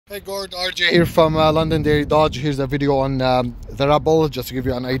Hey Gord, RJ here from Londonderry Dodge. Here's a video on the Rebel, just to give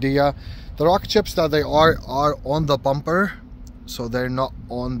you an idea. The rock chips that they are on the bumper, so they're not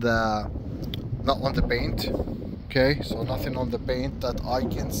on the paint. Okay, so nothing on the paint that I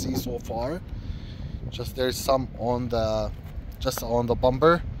can see so far. Just there's some on the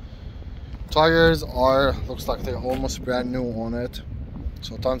bumper. Tires looks like they're almost brand new on it,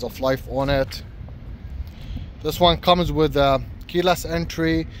 so tons of life on it. This one comes with keyless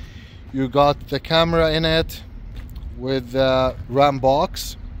entry. You got the camera in it with the RAM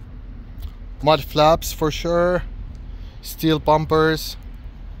box, mud flaps for sure, steel bumpers.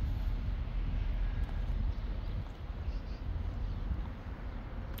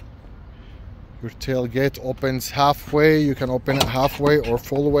 Your tailgate opens halfway. You can open it halfway or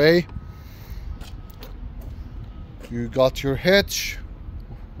full way. You got your hitch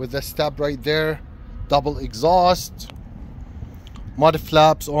with the step right there, double exhaust, mud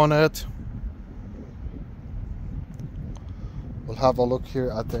flaps on it. We'll have a look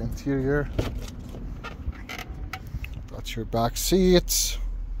here at the interior. Got your back seats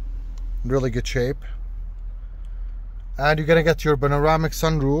in really good shape, and you're gonna get your panoramic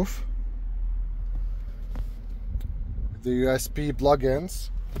sunroof, the USB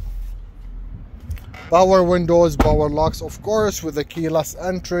plugins, power windows, power locks, of course, with the keyless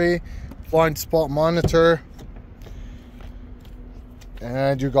entry, blind spot monitor,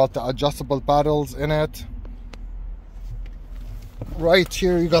 and you got the adjustable paddles in it. Right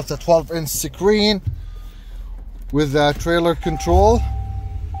here you got the 12-inch screen with the trailer control,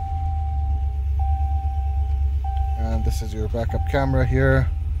 and this is your backup camera here,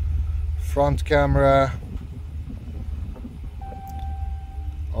 front camera.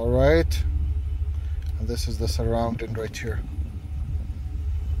 All right, and this is the surrounding right here.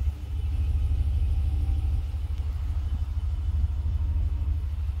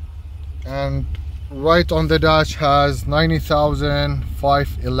 And right on the dash has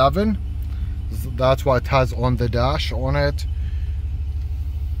 90,511. That's what it has on the dash on it.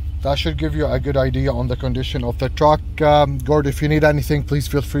 That should give you a good idea on the condition of the truck. Gord, if you need anything, please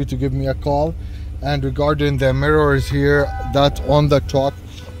feel free to give me a call. And regarding the mirrors here, that on the truck,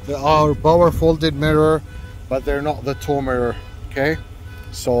 they are power folded mirror, but they're not the tow mirror. Okay,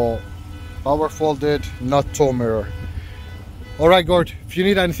 so power folded, not tow mirror. Alright Gord, if you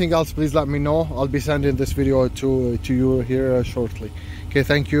need anything else, please let me know. I'll be sending this video to you here shortly. Okay,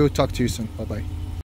 thank you. Talk to you soon. Bye bye.